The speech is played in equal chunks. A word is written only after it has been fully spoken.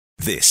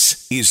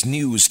This is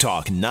News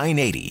Talk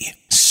 980,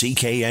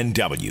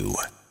 CKNW.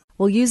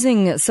 Well,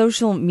 using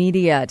social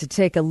media to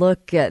take a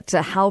look at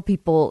how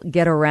people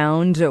get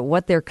around,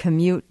 what their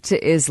commute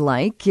is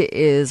like,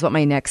 is what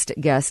my next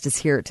guest is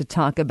here to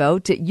talk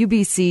about.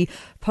 UBC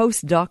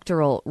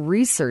postdoctoral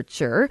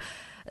researcher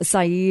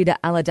Saeid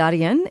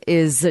Allahdadian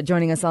is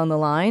joining us on the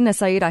line.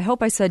 Saeid, I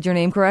hope I said your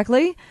name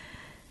correctly.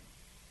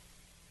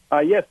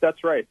 Yes,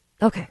 that's right.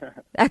 Okay,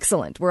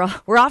 excellent. We're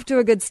off to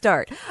a good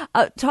start.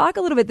 Talk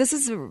a little bit. This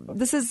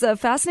is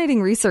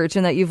fascinating research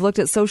in that you've looked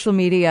at social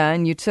media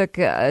and you took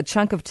a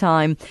chunk of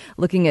time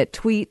looking at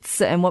tweets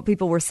and what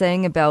people were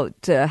saying about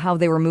how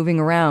they were moving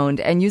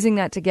around and using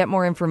that to get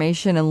more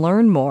information and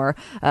learn more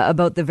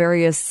about the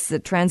various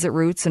transit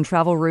routes and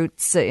travel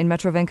routes in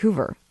Metro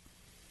Vancouver.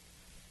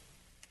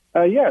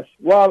 Yes.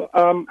 Well,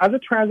 as a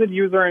transit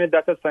user and a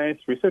data science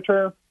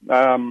researcher,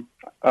 I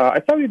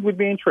thought it would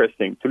be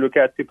interesting to look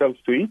at people's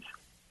tweets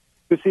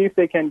to see if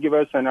they can give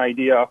us an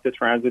idea of the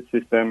transit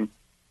system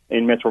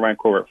in Metro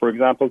Vancouver. For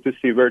example, to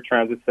see where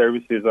transit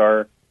services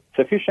are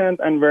sufficient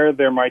and where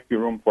there might be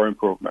room for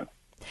improvement.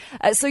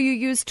 So you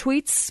used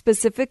tweets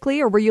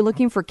specifically, or were you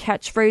looking for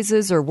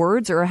catchphrases or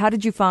words, or how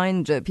did you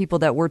find people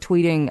that were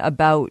tweeting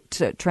about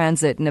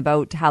transit and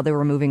about how they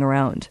were moving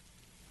around?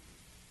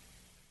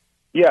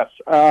 Yes,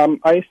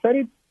 I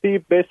studied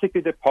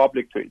basically the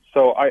public tweets.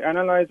 So I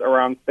analyzed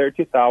around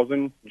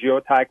 30,000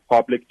 geotagged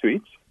public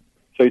tweets.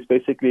 So it's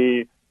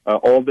basically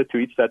all the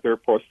tweets that were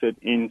posted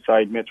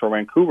inside Metro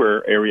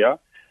Vancouver area.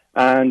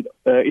 And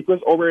it was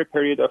over a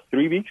period of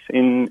 3 weeks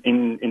in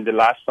the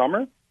last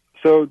summer.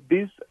 So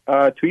these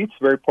tweets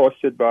were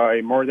posted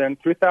by more than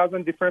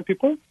 3,000 different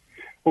people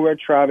who were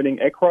traveling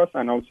across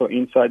and also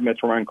inside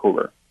Metro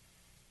Vancouver.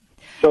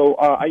 So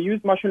I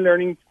used machine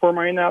learning for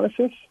my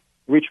analysis,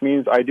 which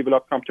means I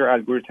developed computer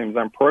algorithms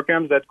and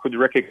programs that could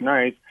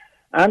recognize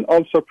and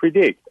also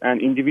predict an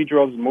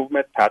individual's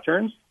movement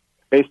patterns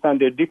based on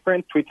their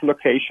different tweet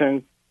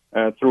locations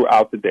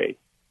throughout the day.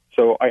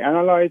 So I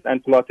analyzed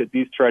and plotted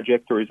these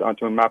trajectories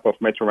onto a map of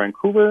Metro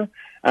Vancouver,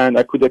 and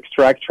I could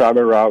extract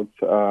travel routes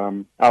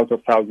out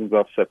of thousands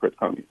of separate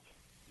commutes.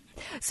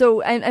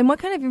 So, and what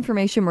kind of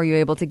information were you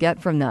able to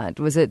get from that?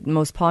 Was it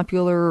most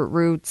popular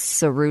routes,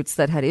 so routes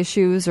that had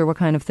issues, or what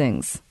kind of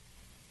things?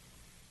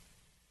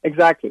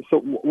 Exactly. So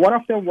one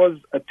of them was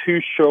to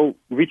show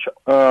which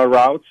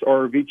routes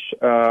or which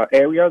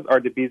areas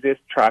are the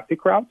busiest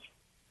traffic routes.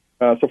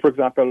 So, for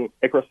example,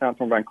 across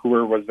downtown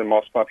Vancouver was the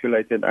most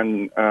populated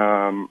and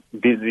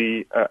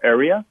busy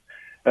area.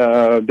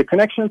 The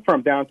connection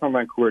from downtown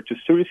Vancouver to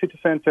Surrey City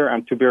Centre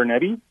and to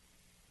Burnaby,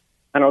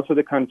 and also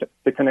the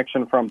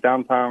connection from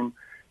downtown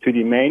to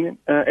the main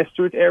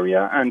street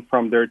area and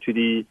from there to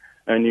the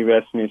New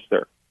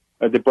Westminster.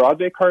 The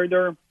Broadway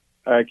corridor,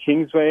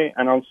 Kingsway,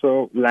 and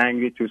also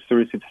Langley to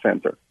Surrey City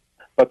Centre.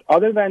 But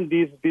other than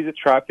these busy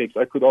traffics,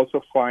 I could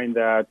also find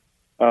that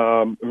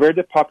where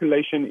the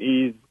population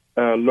is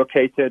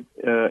located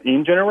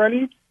in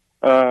generally,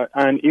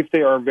 and if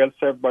they are well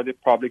served by the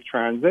public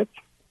transit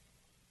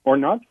or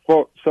not.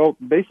 So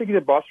basically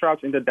the bus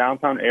routes in the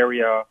downtown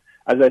area,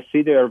 as I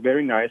see, they are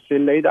very nicely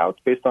laid out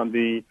based on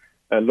the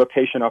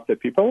location of the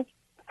people.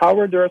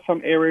 However, there are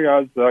some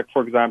areas, like,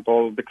 for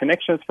example, the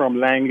connections from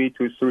Langley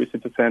to Surrey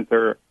City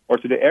Centre or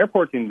to the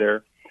airport in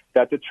there,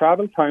 that the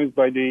travel times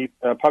by the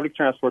public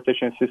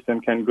transportation system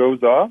can go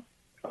up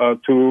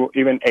to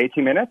even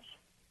 80 minutes.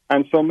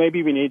 And so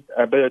maybe we need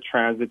a better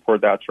transit for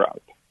that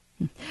route.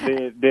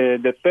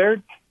 The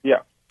third,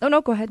 yeah. Oh,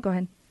 no, go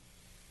ahead.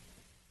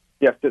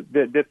 Yes,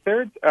 the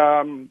third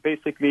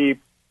basically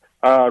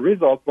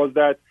result was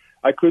that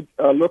I could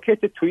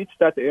locate the tweets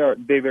that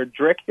they were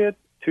directed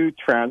to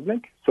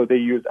TransLink. So they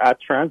use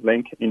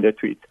 @TransLink in the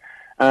tweet.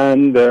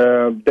 And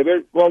they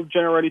were,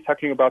 generally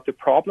talking about the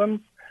problems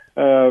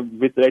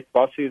with late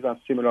buses and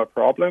similar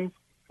problems,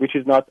 which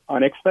is not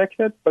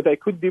unexpected, but I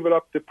could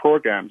develop the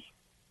programs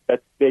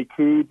that they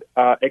could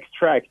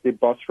extract the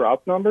bus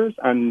route numbers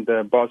and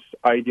the bus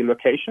ID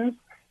locations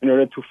in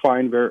order to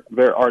find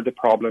where are the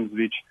problems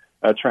which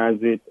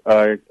transit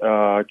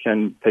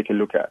can take a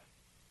look at.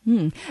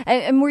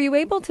 And were you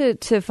able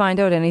to find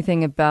out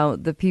anything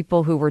about the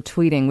people who were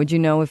tweeting? Would you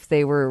know if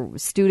they were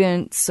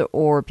students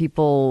or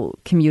people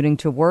commuting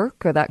to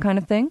work or that kind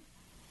of thing?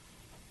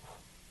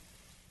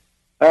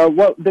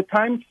 Well, the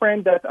time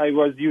frame that I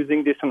was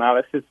using this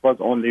analysis was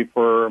only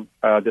for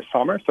the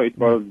summer, so it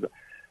was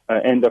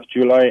end of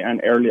July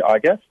and early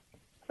August.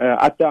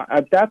 At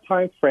that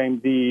time frame,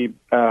 the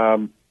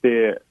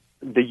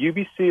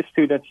UBC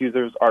student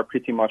users are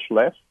pretty much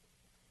less.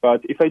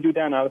 But if I do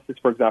the analysis,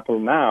 for example,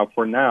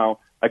 for now,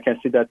 I can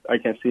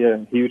see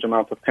a huge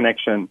amount of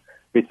connection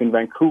between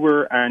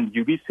Vancouver and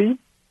UBC.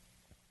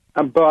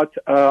 But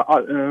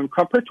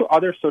compared to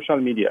other social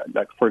media,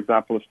 like, for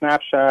example,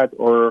 Snapchat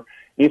or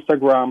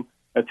Instagram,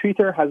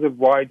 Twitter has a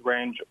wide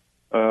range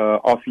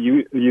of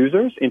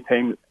users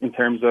in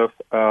terms of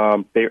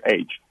their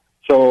age.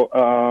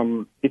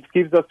 So it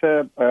gives us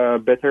a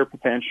better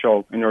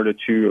potential in order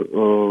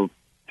to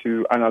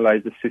to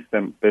analyze the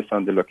system based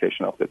on the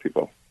location of the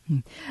people.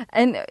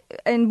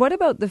 And what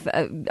about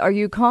are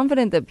you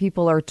confident that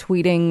people are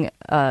tweeting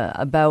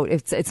about,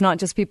 it's not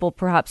just people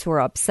perhaps who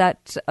are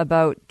upset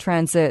about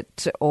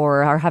transit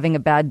or are having a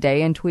bad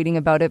day and tweeting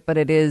about it, but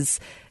it is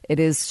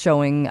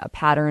showing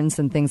patterns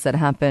and things that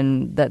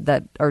happen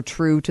that are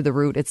true to the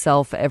route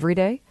itself every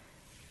day?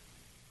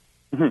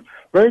 Mm-hmm.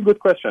 Very good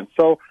question.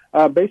 So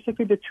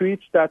basically the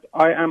tweets that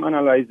I am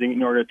analyzing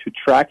in order to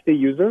track the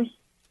users,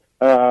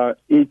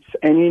 it's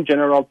any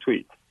general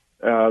tweet.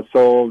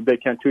 So they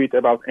can tweet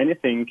about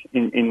anything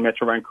in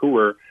Metro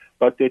Vancouver,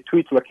 but the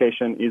tweet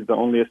location is the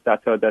only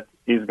data that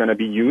is going to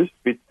be used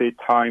with the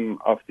time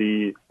of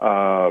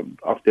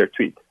their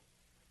tweet.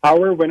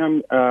 However, when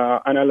I'm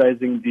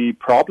analyzing the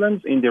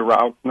problems in the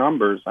route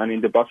numbers and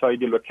in the bus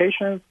ID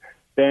locations,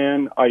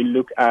 then I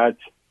look at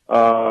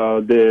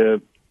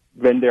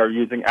when they are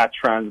using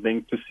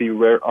 @TransLink to see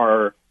where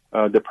are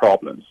the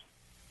problems.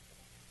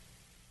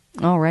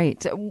 All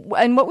right.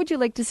 And what would you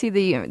like to see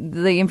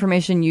the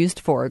information used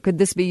for? Could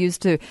this be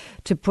used to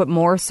put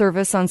more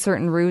service on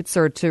certain routes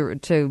or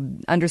to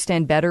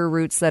understand better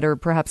routes that are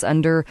perhaps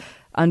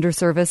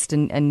underserviced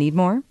and need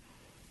more?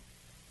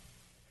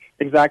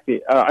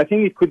 Exactly. I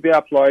think it could be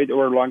applied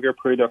over a longer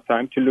period of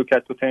time to look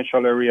at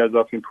potential areas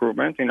of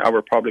improvement in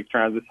our public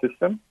transit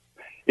system.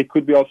 It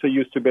could be also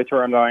used to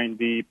better align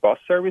the bus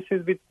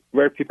services with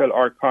where people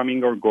are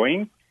coming or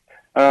going.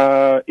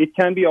 It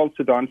can be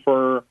also done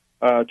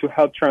to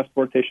help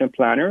transportation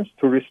planners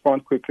to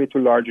respond quickly to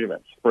large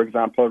events. For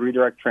example,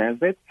 redirect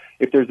transit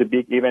if there's a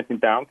big event in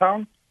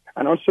downtown,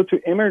 and also to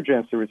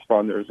emergency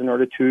responders in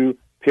order to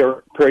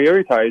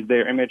prioritize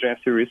their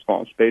emergency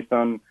response based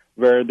on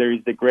where there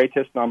is the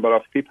greatest number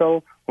of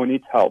people who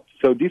need help.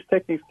 So these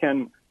techniques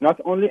can not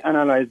only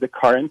analyze the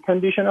current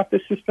condition of the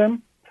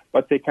system,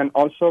 but they can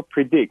also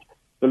predict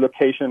the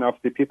location of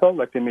the people,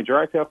 like the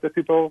majority of the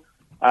people,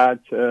 at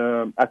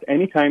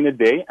any time of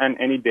the day and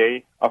any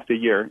day of the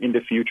year in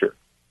the future.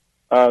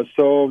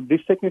 So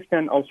these techniques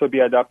can also be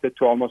adapted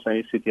to almost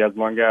any city as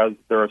long as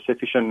there are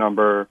sufficient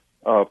number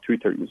of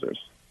Twitter users.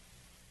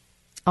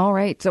 All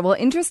right. Well,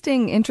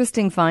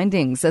 interesting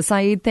findings.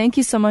 Saeid, thank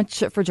you so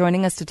much for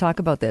joining us to talk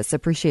about this.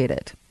 Appreciate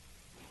it.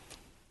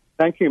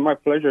 Thank you. My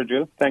pleasure,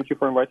 Jill. Thank you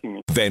for inviting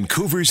me.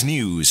 Vancouver's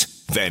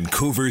News,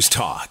 Vancouver's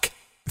Talk.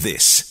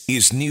 This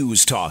is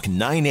News Talk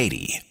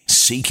 980,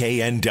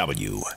 CKNW.